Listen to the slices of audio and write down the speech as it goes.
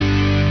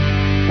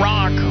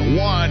Rock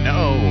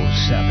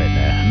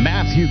 107.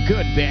 Matthew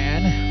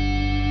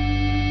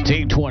Goodman. It's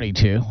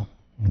 8:22.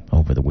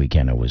 Over the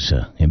weekend, I was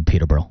in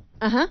Peterborough.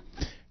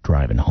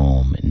 Driving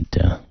home, and,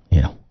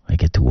 I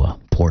get to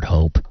Port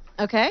Hope.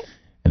 Okay.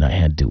 And I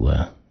had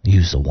to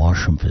use the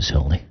washroom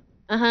facility.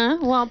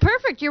 Well,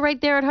 perfect. You're right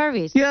there at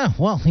Harvey's. Yeah,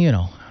 well,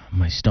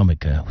 my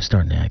stomach was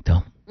starting to act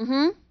up.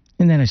 And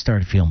then I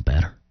started feeling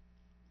better.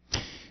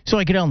 So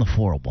I get on the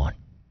 401,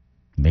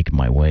 making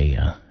my way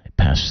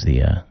past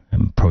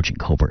I'm approaching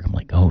Coburg. I'm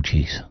like, oh,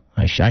 geez,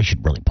 I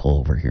should really pull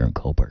over here in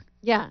Coburg.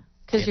 Yeah,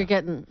 because you're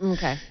getting,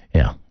 okay.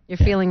 Yeah. You're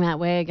feeling that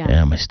way again.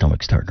 Yeah, my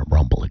stomach's starting to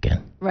rumble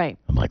again. Right.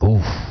 I'm like,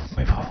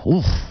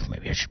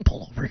 maybe I should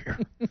pull over here.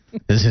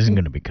 This isn't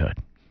going to be good.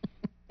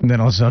 And then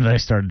all of a sudden I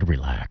started to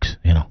relax,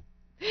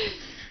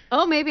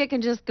 Oh, maybe I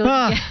can just go.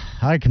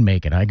 I can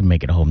make it. I can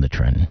make it home to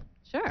Trenton.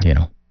 Sure.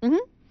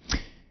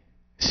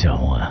 So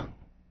I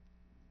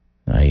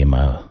am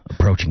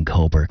approaching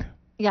Coburg.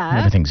 Yeah.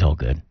 Everything's all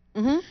good.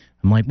 I'm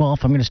like, well,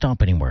 if I'm going to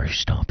stop anywhere, I should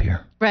stop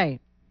here.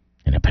 Right.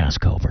 And I pass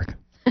Coburg.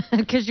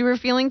 Because you were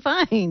feeling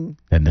fine.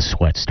 Then the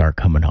sweats start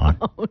coming on.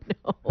 Oh,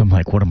 no. I'm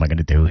like, what am I going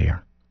to do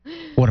here?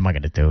 What am I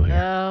going to do here?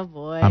 Oh,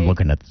 boy. I'm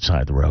looking at the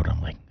side of the road.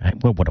 I'm like,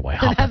 what do I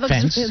hop a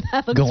fence?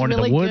 Go into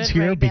the woods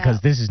here?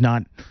 Because this is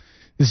not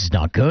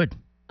good.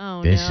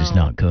 Oh, this is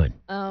not good.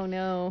 Oh,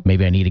 no.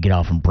 Maybe I need to get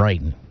off in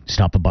Brighton,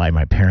 stop by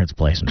my parents'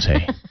 place and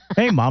say,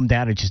 hey, Mom,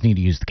 Dad, I just need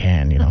to use the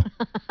can,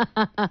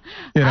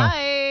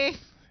 Hi.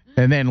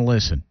 And then,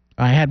 listen,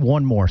 I had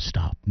one more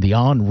stop, the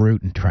en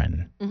route in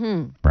Trenton,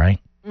 right?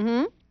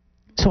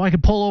 So I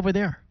could pull over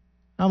there.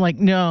 I'm like,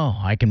 no,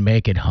 I can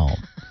make it home.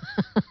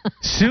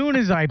 Soon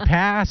as I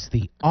passed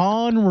the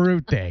en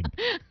route thing,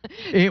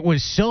 it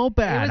was so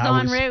bad. It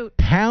was en route.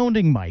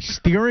 Pounding my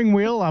steering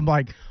wheel. I'm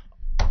like,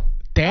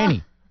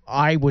 Danny,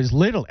 I was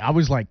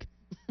like,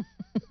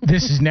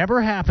 this has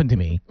never happened to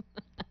me.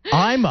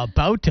 I'm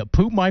about to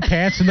poop my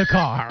pants in the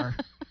car.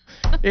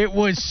 It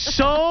was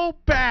so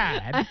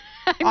bad.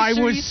 I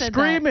was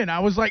screaming.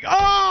 I was like,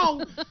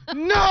 oh,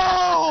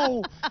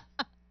 no.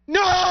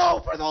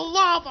 No, for the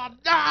love of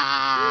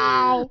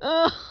no.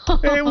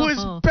 It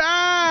was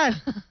bad.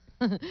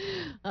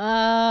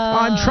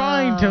 I'm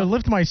trying to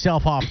lift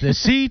myself off the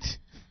seat.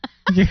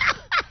 I'm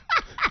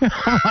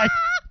like,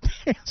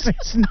 this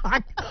is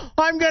not.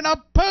 I'm going to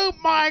poop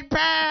my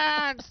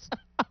pants.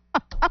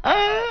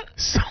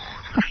 So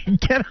I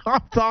get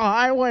off the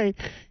highway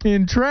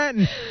in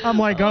Trenton. I'm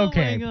like,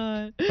 okay. Oh,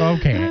 my God.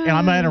 Okay. And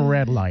I'm at a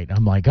red light.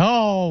 I'm like,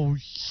 oh,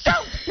 shoot.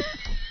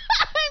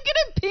 I'm going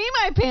to pee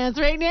my pants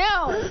right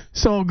now.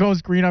 So it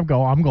goes green. I'm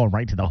going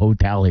right to the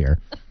hotel here.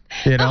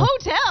 The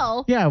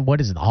hotel? Yeah,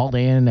 what is it? The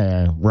Holiday Inn,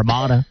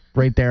 Ramada,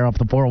 right there off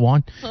the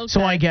 401. Okay.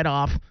 So I get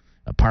off,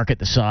 I park at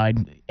the side,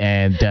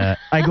 and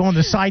I go on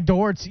the side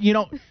door. It's,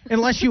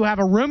 unless you have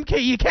a room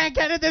key, you can't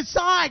get in the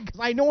side because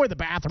I know where the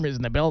bathroom is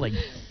in the building.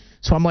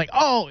 So I'm like,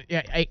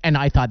 and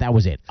I thought that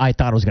was it. I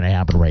thought it was going to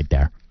happen right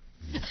there.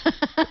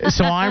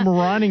 So I'm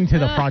running to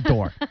the front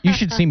door. You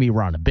should see me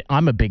run.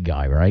 I'm a big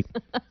guy, right?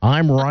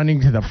 I'm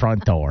running to the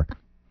front door.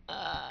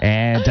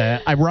 And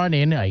I run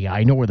in.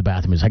 I know where the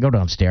bathroom is. I go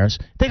downstairs.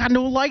 They got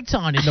no lights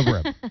on in the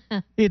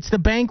room. It's the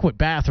banquet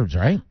bathrooms,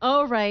 right?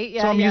 Oh, right.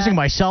 Yeah. So I'm using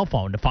my cell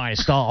phone to find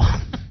a stall.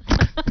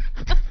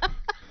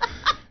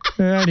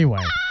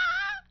 Anyway,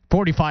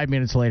 45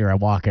 minutes later, I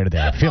walk out of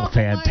there. I feel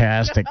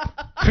fantastic.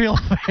 Feel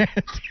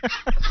fantastic.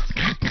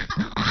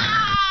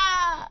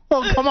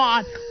 Oh, come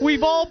on.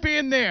 We've all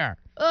been there.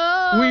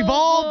 Oh, we've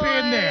all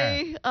been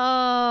there.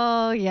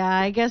 Oh, yeah.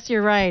 I guess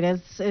you're right.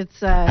 It's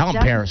how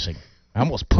embarrassing. I almost put